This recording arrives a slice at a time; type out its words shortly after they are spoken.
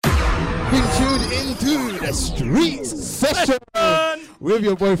tuned into the Street Session with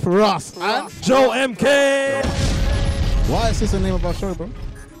your boy Firas and Joe MK. Why is this the name of our show, bro?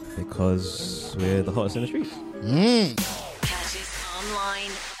 Because we're the hottest in the streets. Catch us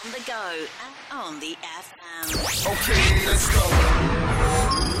online, on the go, and on the FM. Okay, let's go.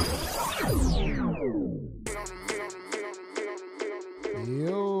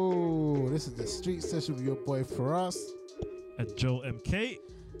 Yo, this is the Street Session with your boy Firas And Joe MK.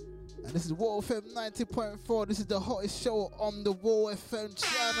 and this is Wall FM 90.4. This is the hottest show on the Wall FM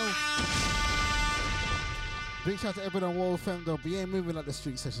channel. Big shout out to everyone on Wall FM though, but you ain't moving like the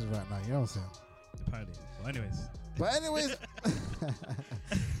Street Sessions right now, you know what I'm saying? Apparently. Well, But anyways,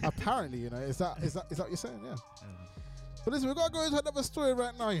 apparently, you know, is that what you're saying? Yeah. But listen, we've got to go into another story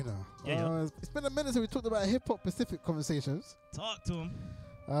right now, you know. Yeah. It's been a minute since we talked about hip-hop Pacific conversations. Talk to him.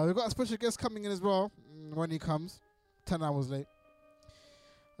 We've got a special guest coming in as well when he comes, 10 hours late.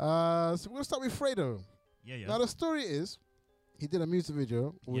 So we're going to start with Fredo. Yeah. Now, the story is, he did a music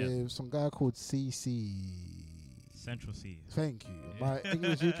video with some guy called CC. Central C. Thank you. My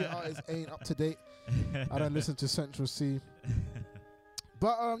English UK artist ain't up to date. I don't listen to Central C.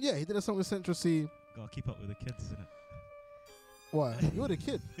 But yeah, he did a song with Central C. Gotta keep up with the kids, isn't it? What? You're the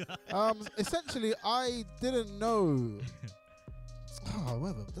kid. Essentially, I didn't know. Oh,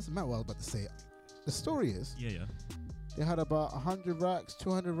 whatever. It doesn't matter what I was about to say. The story is, Yeah. they had about 100 racks,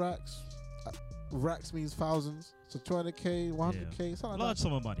 200 racks. Racks means thousands. So 200K, 100K, something like Large that.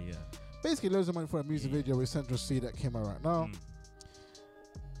 sum of money, yeah. Basically, loads of money for a music video with Central C that came out right now.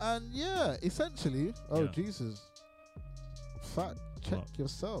 And yeah, essentially, oh Jesus, fact check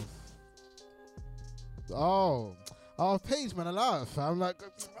yourself. Oh, Page man, allow it, fam. Like,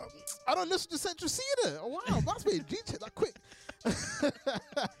 I don't listen to Central C in it. Oh wow, that's me. G check that quick.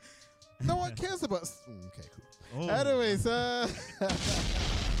 No one cares about. Okay, cool. Anyways, I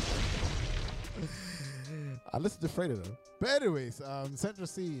listen to Fredo though. But anyways, Central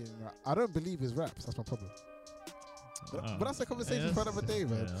C, I don't believe his raps. That's my problem. But that's a conversation for another day,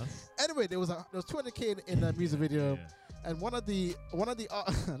 man. Anyway, there was 200K in the music video, and one of the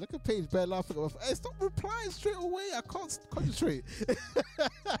look at Paige bare laughing. Hey, stop replying straight away. I can't concentrate.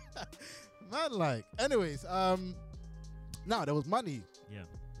 Man, like. Anyways, now there was money.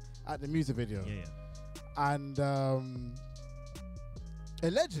 At the music video. And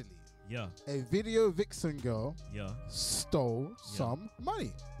allegedly. A video Vixen girl. Stole some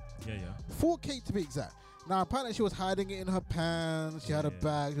money. 4K to be exact. Now, apparently she was hiding it in her pants. She had a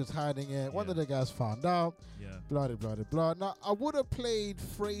bag. She was hiding it. One of the guys found out. Blah, blah, blah, blah. Now, I would have played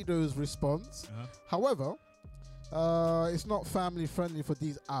Fredo's response. However, it's not family friendly for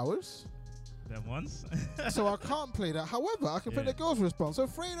these hours. Them ones. So I can't play that. However, I can play the girl's response. So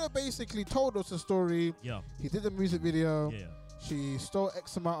Fredo basically told us a story. He did the music video. She stole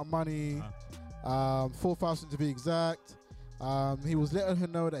X amount of money. 4,000 to be exact. He was letting her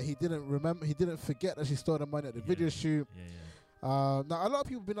know that he didn't forget that she stole the money at the video shoot. Now a lot of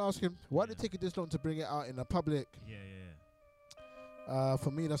people have been asking, why did it take you this long to bring it out in the public?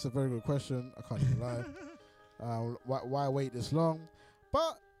 For me, that's a very good question. I can't even lie. Why wait this long?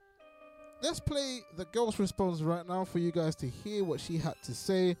 But let's play the girl's response right now for you guys to hear what she had to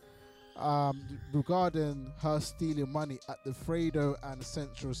say regarding her stealing money at the Fredo and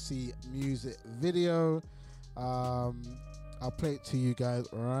Central C music video. I'll play it to you guys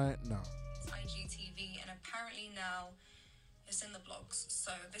right now. IGTV, and apparently now it's in the blogs. So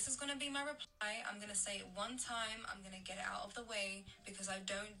this is going to be my reply. I'm going to say it one time. I'm going to get it out of the way because I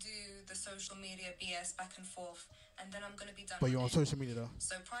don't do the social media BS back and forth. And then I'm going to be done. But you're on social media though.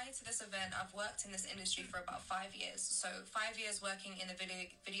 So prior to this event, I've worked in this industry for about 5 years. So 5 years working in the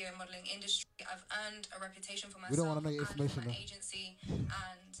video modeling industry. I've earned a reputation for myself. We don't want to know your information and for my though. agency.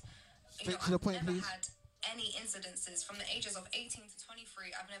 And straight to the point, please. Had any incidences from the ages of 18 to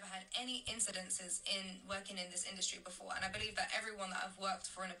 23. I've never had any incidences in working in this industry before, and I believe that everyone that I've worked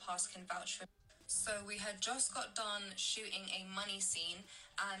for in the past can vouch for. So we had just got done shooting a money scene,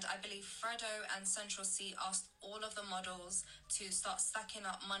 and I believe Fredo and Central C asked all of the models to start stacking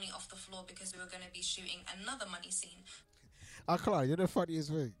up money off the floor because we were going to be shooting another money scene. I can't. You know the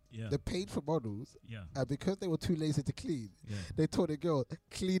funniest thing? They paid for models, and because they were too lazy to clean, they told the girl,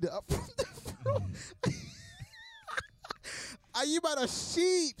 clean it up from the floor. Are you about a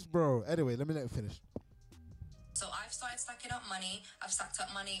sheep, bro? Anyway, let me finish. So I've started stacking up money. I've stacked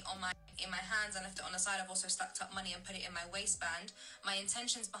up money in my hands and left it on the side. I've also stacked up money and put it in my waistband. My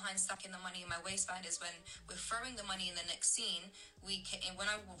intentions behind stacking the money in my waistband is when we're throwing the money in the next scene, when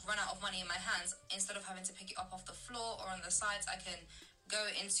I run out of money in my hands, instead of having to pick it up off the floor or on the sides, I can go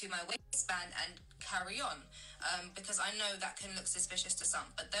into my waistband waistband and carry on, because I know that can look suspicious to some,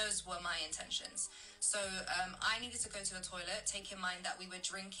 but those were my intentions. So I needed to go to the toilet, take in mind that we were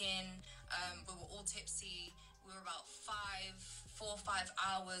drinking, we were all tipsy, we were about 4 or 5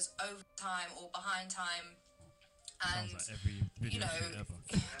 hours over time or behind time. And, like every video shoot ever.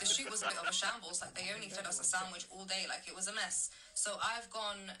 The shoot was a bit of a shambles. Like, they only fed us a sandwich all day. Like, it was a mess. So I've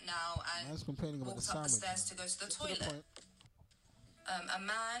gone now and walked up the stairs to go to the toilet. A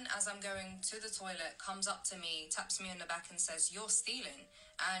man, as I'm going to the toilet, comes up to me, taps me on the back and says, "You're stealing."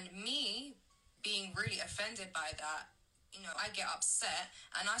 And me, being really offended by that, you know, I get upset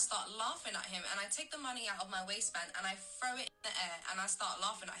and I start laughing at him, and I take the money out of my waistband and I throw it in the air and I start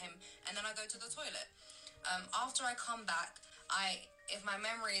laughing at him, and then I go to the toilet. After I come back, if my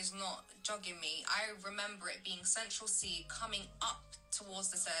memory is not jogging me, I remember it being Central C coming up towards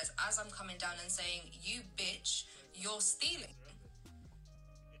the stairs as I'm coming down and saying, "You bitch, you're stealing."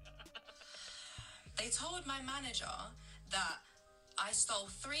 They told my manager that I stole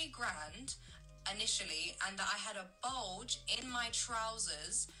 $3,000 initially and that I had a bulge in my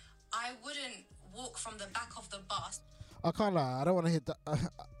trousers. I wouldn't walk from the back of the bus. I can't lie, I don't want to hit that.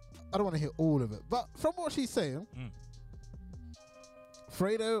 I don't want to hear all of it, but from what she's saying,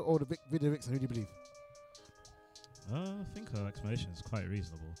 Fredo or the video Vixen, who do you believe? I think her explanation is quite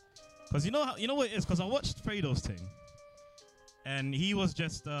reasonable, because you know what it is. Because I watched Fredo's thing, and he was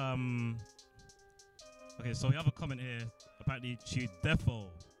just okay. So we have a comment here. Apparently, she defo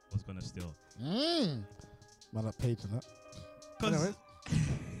was gonna steal. Man, that page and that. Anyway,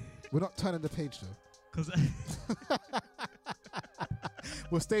 we're not turning the page though. Because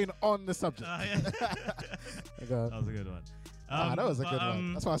we're staying on the subject. Yeah. That was a good one. That was a good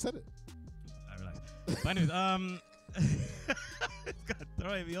one. That's why I said it. I realized. But anyways, it's got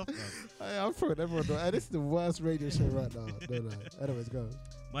throwing me off now. I'm throwing everyone down. This is the worst radio show right now. No. Anyways, go.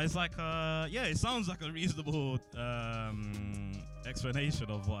 But it's like, yeah, it sounds like a reasonable explanation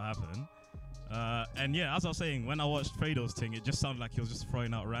of what happened. And yeah, as I was saying, when I watched Fredo's thing, it just sounded like he was just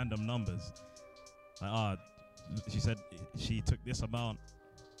throwing out random numbers. Like, she said she took this amount,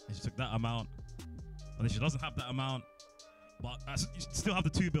 and she took that amount, and then she doesn't have that amount, but you still have the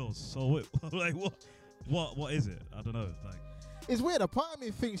 2 bills. So like, what is it? I don't know. Like, it's weird. A part of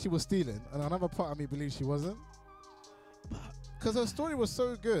me thinks she was stealing, and another part of me believes she wasn't. Because her story was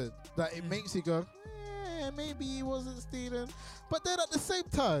so good that it makes you go, maybe he wasn't stealing. But then at the same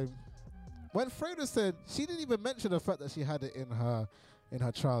time, when Fredo said she didn't even mention the fact that she had it in her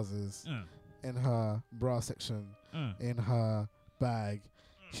trousers. In her bra section, in her bag.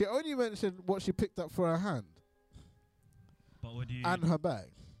 She only mentioned what she picked up for her hand. But would you and her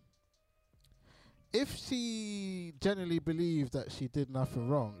bag. If she genuinely believed that she did nothing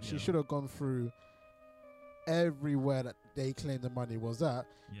wrong, she should have gone through everywhere that they claimed the money was at.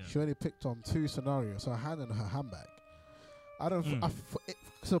 She only picked on 2 scenarios, her hand and her handbag. I don't.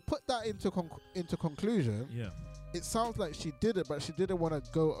 So put that into conclusion. Yeah. It sounds like she did it, but she didn't want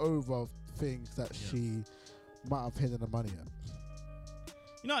to go over things that she might have hidden the money at.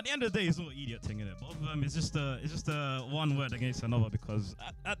 You know, at the end of the day, it's not an idiot thing, innit? Both of them, it's just a one word against another, because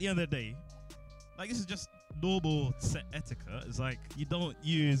at the end of the day, like, this is just normal set etiquette. It's like, you don't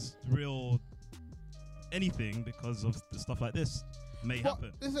use real anything because of the stuff like this may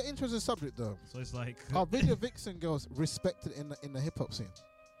happen. This is an interesting subject, though. So it's like, are video Vixen girls respected in the hip hop scene?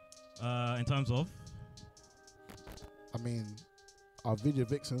 In terms of, I mean, are video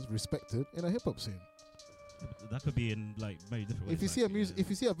vixens respected in a hip hop scene? That could be in like many different ways. If you see if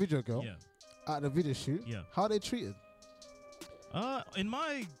you see a video girl at a video shoot, how are they treated? In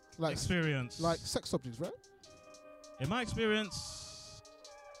my experience, like sex objects, right? In my experience,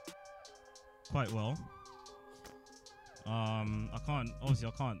 quite well. I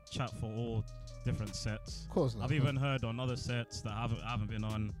can't chat for all different sets. Of course not. I've even heard on other sets that I haven't been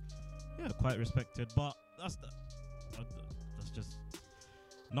on. Yeah, quite respected, but that's just,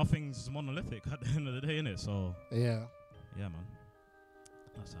 nothing's monolithic at the end of the day, innit? So yeah, man.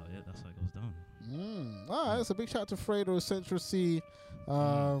 That's how it goes down. Alright, that's a big shout out to Fredo, Central C.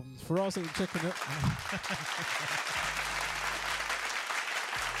 For us, ain't checking it.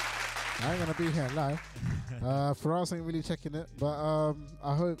 I ain't gonna be here live. For us, ain't really checking it, but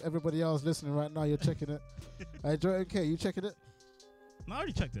I hope everybody else listening right now, you're checking it. Hey, Joe, okay, you checking it? No, I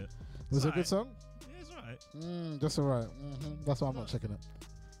already checked it. Was it a good song? Yeah, it's alright. That's alright. That's why I'm not checking it.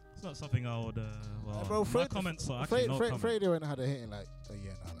 It's not something I would. Well, bro, my comments are actually no comment. Fredo ain't had a hit in like a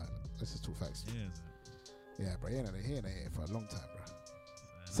year now. This is 2 facts. Yeah, yeah, bro, he ain't had a hit for a long time, bro.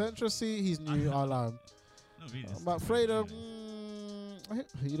 Central C, he's new. I'll allow him. Really but Fredo,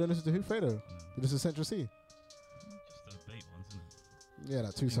 you don't listen to who? Fredo? No. You listen to Central C? Just the bait ones, isn't Yeah,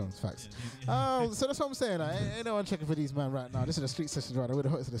 that 2 songs, facts. So that's what I'm saying. Ain't no one checking for these man right now. This is the street sessions right now. We're the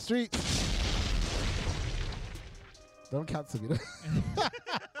hottest in the streets. Don't cancel me.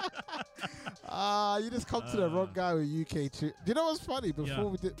 You just come to the wrong guy with UK. Do you know what's funny?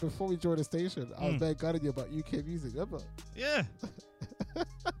 Before we joined the station, I was there guiding you about UK music. Remember? Yeah.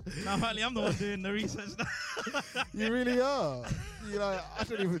 Now apparently I'm the one doing the research now. You really are. You know, I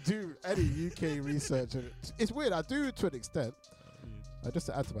don't even do any UK research. It's weird. I do to an extent. Just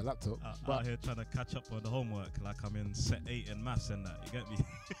to add to my laptop. Out here trying to catch up on the homework like I'm in set 8 in maths and that. You get me?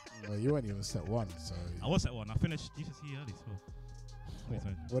 Well, you weren't even set 1, so. I was set 1. I finished GCSE early, so.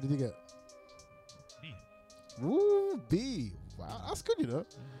 What did you get? B. Ooh, B. Wow, that's good, you know.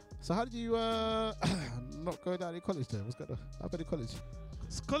 So how did you not go down to college then? How about the college?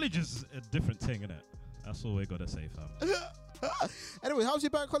 College is a different thing, innit? That's all we gotta say, fam. Anyway, how was your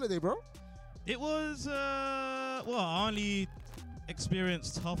bank holiday, bro? It was, I only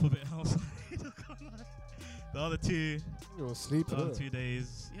experienced half of it outside. The other 2. You were sleeping. The other 2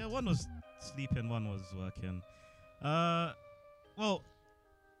 days. Yeah, one was sleeping, one was working. Well,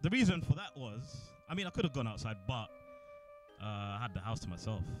 the reason for that was, I mean, I could have gone outside, but I had the house to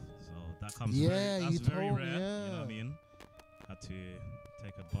myself. So that comes that's very rare. Yeah. You know what I mean? Had to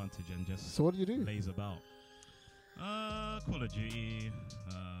take advantage and just So what did you do? laze about. Call of Duty,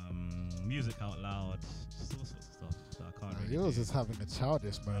 music out loud, just all sorts of stuff that I can't really Yours do. is having a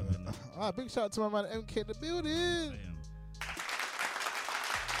childish moment. Big shout out to my man MK in the building.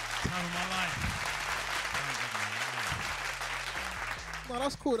 Time of my life. No,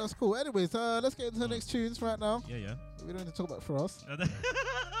 that's cool. That's cool. Anyways, let's get into the next tunes right now. Yeah. We don't need to talk about for us. I just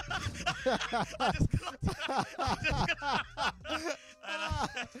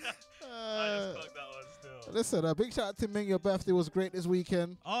clocked that one still. Listen, a big shout out to Ming. Your birthday was great this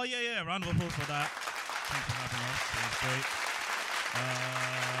weekend. Oh, yeah. Round of applause for that. Thanks for having us. It was great.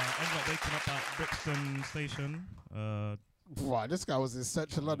 Ended up waking up at Brixton Station. Wow, this guy was in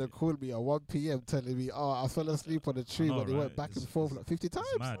Central London, called me at 1 p.m. telling me, I fell asleep on the tree, but he went back and forth like 50 times.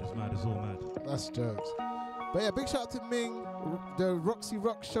 It's mad. It's all mad. That's jokes. But yeah, big shout out to Ming. The Roxy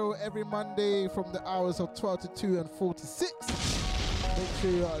Rock Show every Monday from the hours of 12 to 2 and 4 to 6. Make sure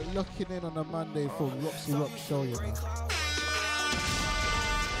you are looking in on a Monday for Roxy Rock Show, you know.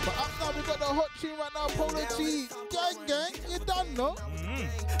 But up now, we got the hot tune right now, Polo G. Gang, you done, no?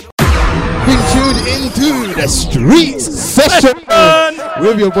 Being tuned into the Streets Session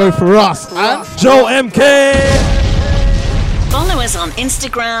with your boy Faraz and Joe MK. Follow us on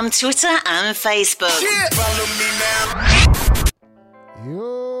Instagram, Twitter, and Facebook. Yeah. Follow me now.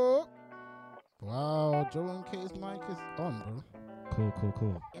 Yo. Wow, Joe MK's mic is on, bro.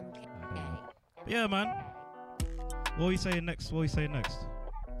 Cool. Yeah, man. What are we saying next? What's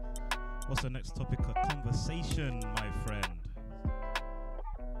the next topic of conversation, my friend?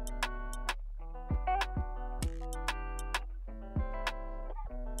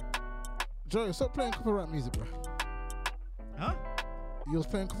 Joe, stop playing copyright music, bro. Huh? You was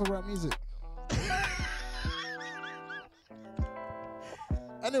playing copyright music.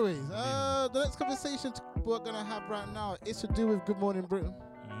 Anyways, the next conversation we're going to have right now is to do with Good Morning Britain.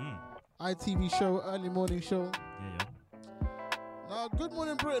 ITV show, early morning show. Yeah. Now, Good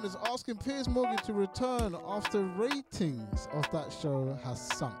Morning Britain is asking Piers Morgan to return after ratings of that show has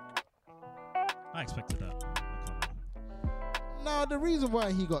sunk. I expected that. Now, the reason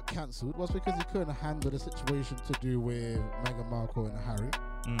why he got cancelled was because he couldn't handle the situation to do with Meghan Markle and Harry.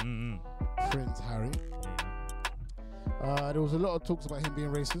 Prince Harry. Yeah. There was a lot of talks about him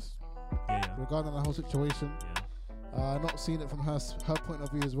being racist regarding the whole situation. Yeah. Not seeing it from her point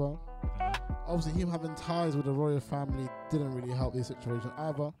of view as well. Yeah. Obviously, him having ties with the royal family didn't really help the situation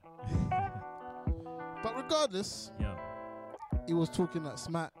either. But regardless, he was talking that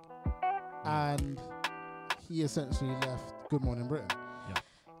smack, and he essentially left Good Morning Britain. Yeah.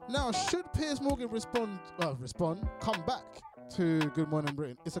 Now, should Piers Morgan come back to Good Morning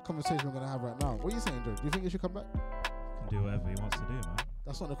Britain? It's a conversation we're going to have right now. What are you saying, Joe? Do you think he should come back? He can do whatever he wants to do, man.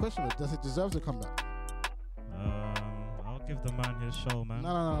 That's not the question. Does he deserve to come back? I'll give the man his show, man. No.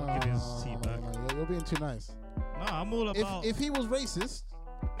 I'll give his seat back. No. You're being too nice. No, I'm all about... If he was racist,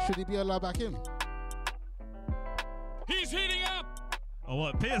 should he be allowed back in? He's heating up! Oh,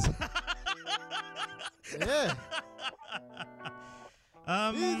 what, Piers? Yeah.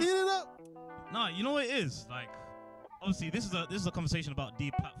 He's heating up. No, you know what it is? Like, obviously, this is a conversation about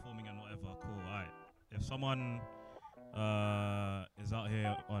deplatforming and whatever. Cool, alright. If someone is out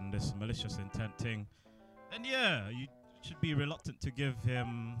here on this malicious intent thing, then yeah, you should be reluctant to give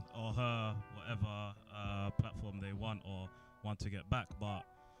him or her whatever platform they want or want to get back. But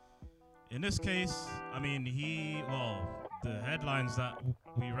in this case, I mean, the headlines that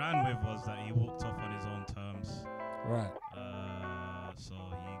we ran with was that he walked off on his own terms. Right. So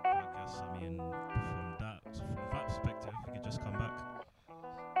he, I guess, I mean, from that perspective, he could just come back.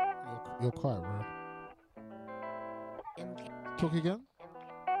 You're quiet, bro. Talk again?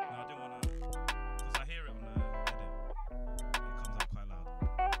 No, I didn't want to, because I hear it on the edit. It comes out quite loud.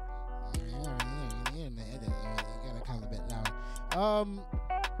 It comes a bit loud.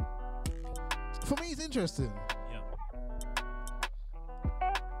 For me, it's interesting. Yeah.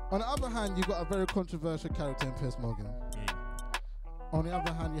 On the other hand, you've got a very controversial character in Piers Morgan. Yeah. On the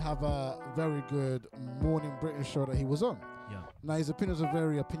other hand, you have a very good morning British show that he was on. Yeah. Now, his opinions are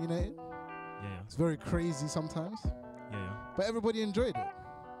very opinionated. Yeah. It's very crazy sometimes. Yeah. But everybody enjoyed it.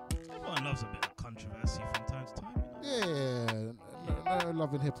 Everyone loves a bit of controversy from time to time, you know? Yeah. No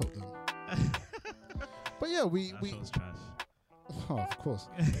love in hip hop then. But yeah, we That show's trash. Oh, of course.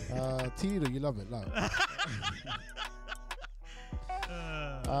 Tito, you love it, love.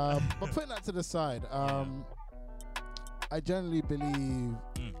 But putting that to the side, I generally believe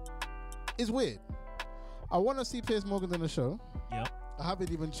it's weird. I want to see Piers Morgan on the show. Yep. I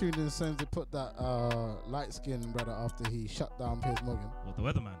haven't even tuned in since they put that light-skinned brother after he shut down Piers Morgan. Well, the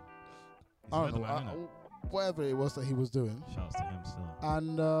weatherman. He's I the don't know. weatherman, innit? Whatever it was that he was doing. Shouts to him still.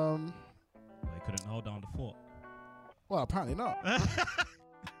 And, But he couldn't hold down the fort. well, apparently not.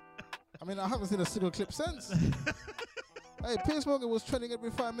 I mean, I haven't seen a single clip since. Hey, Piers Morgan was trending every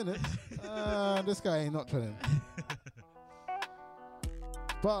 5 minutes. This guy ain't not trending.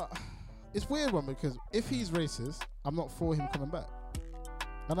 But it's a weird one because if he's racist, I'm not for him coming back.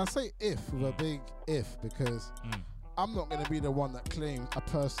 And I say if with a big if because I'm not going to be the one that claims a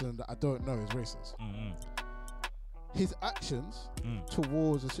person that I don't know is racist. His actions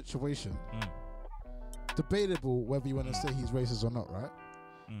towards a situation, debatable whether you want to say he's racist or not, right?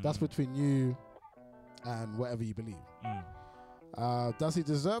 That's between you and whatever you believe. Does he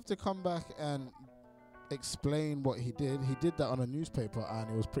deserve to come back and explain what he did? He did that on a newspaper and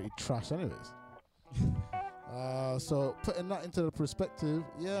it was pretty trash anyways. So putting that into the perspective,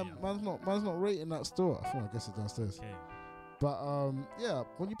 man's not rating that store. I guess it's downstairs. Okay. But yeah,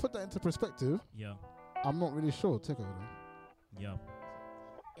 when you put that into perspective, I'm not really sure. Take over then.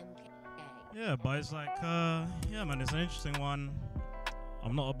 Yeah, but it's like, yeah, man, it's an interesting one.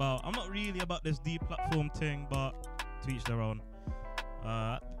 I'm not really about this deplatform thing, but to each their own.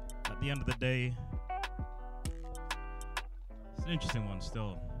 At the end of the day, it's an interesting one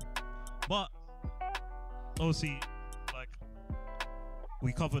still. But obviously, like,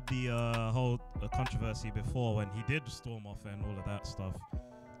 we covered the whole controversy before when he did storm off and all of that stuff.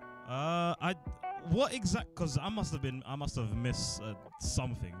 Because I must have missed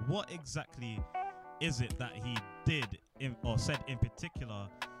something. What exactly is it that he did or said in particular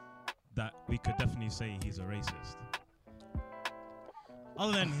that we could definitely say he's a racist?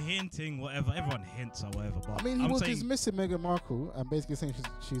 Other than hinting, whatever, everyone hints or whatever. But I mean, he was dismissing Meghan Markle and basically saying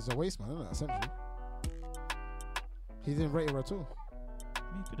she's a waste man, isn't it, essentially? He didn't rate her at all.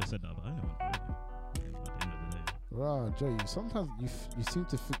 He could have said that about anyone, really. At the end of the day. Right, Joe, sometimes you seem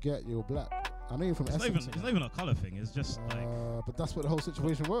to forget you're black. I know you're from Essex. It's not even a colour thing. It's just like. But that's what the whole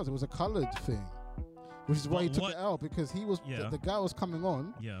situation was. It was a coloured thing, which is why he took it out because he was the guy was coming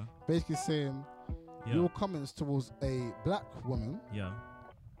on, basically saying your comments towards a black woman,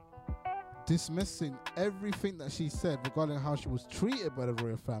 dismissing everything that she said regarding how she was treated by the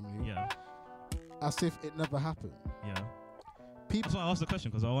royal family, as if it never happened. That's why I asked the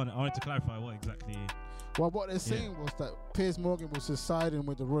question because I wanted to clarify what exactly. Well, what they're saying was that Piers Morgan was just siding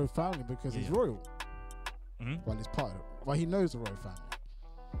with the royal family because he's royal. Well, he's part of it. Well, he knows the royal family.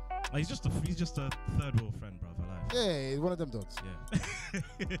 He's just a third world friend, bro, for life. Yeah, he's one of them dogs.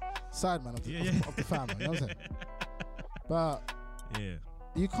 Yeah. Sideman of the family. You know what I'm saying? But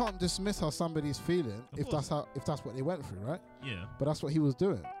you can't dismiss how somebody's feeling if that's what they went through, right? Yeah. But that's what he was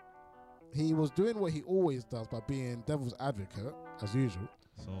doing. He was doing what he always does by being devil's advocate, as usual.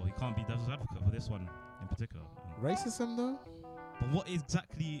 So he can't be devil's advocate for this one in particular. Racism, though? But what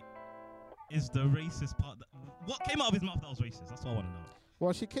exactly is the racist part? What came out of his mouth that was racist? That's what I want to know.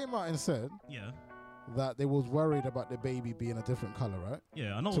 Well, she came out and said that they was worried about the baby being a different colour, right?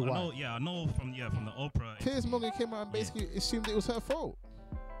 Yeah, I know from the Oprah. Piers Morgan came out and basically assumed it was her fault.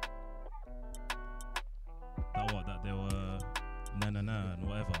 That they were na and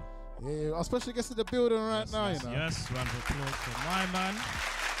whatever. Yeah, our special guest in the building right now, you know. Yes, round of applause for my man.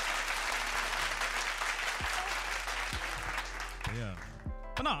 But yeah.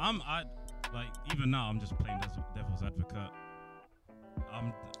 But no, even now I'm just playing devil's advocate.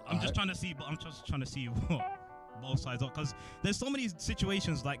 I'm just trying to see what both sides are, because there's so many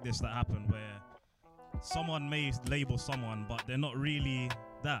situations like this that happen where someone may label someone, but they're not really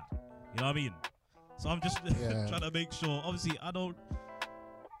that. You know what I mean? So I'm just trying to make sure. Obviously, I don't.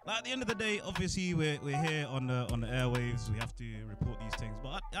 Like, at the end of the day, obviously we're here on the airwaves. We have to report these things.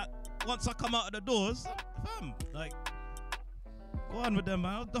 But once I come out of the doors, fam, like, go on with them,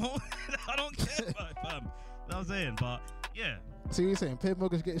 man. I don't care about it, fam. You know what I'm saying? But yeah. So you're saying Piers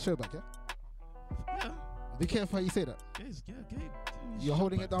Morgan should get his show back, yeah? Yeah. Be careful how you say that. You're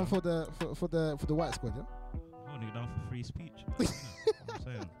holding it down for the white squad, yeah? Holding it down for free speech. Man, what I'm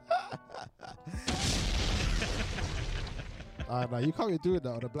saying. No, you can't be doing that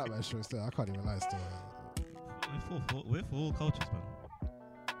on a black man show still. I can't even lie still. We're for all cultures, man.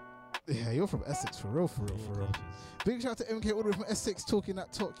 Yeah, you're from Essex, for real. Big shout out to MK all the way from Essex, talking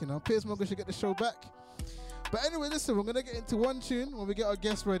that talk, you know. Piers Morgan should get the show back. But anyway, listen, we're going to get into one tune when we get our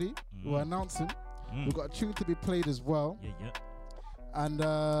guests ready. We're announcing. We've got a tune to be played as well. Yeah. And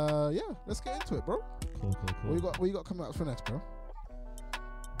let's get into it, bro. Cool. What you got coming out for next, bro?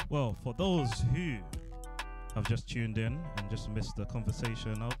 Well, for those who have just tuned in and just missed the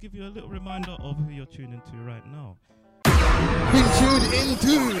conversation, I'll give you a little reminder of who you're tuning into right now. Being tuned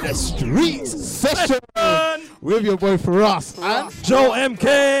into the Street Session with your boy Faraz and Joe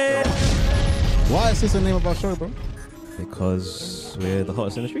MK. Why is this the name of our show, bro? Because we're the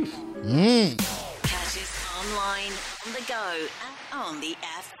hottest in the streets. Catch us online, on the go, and on the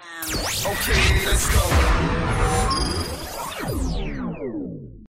FM. Okay, let's go.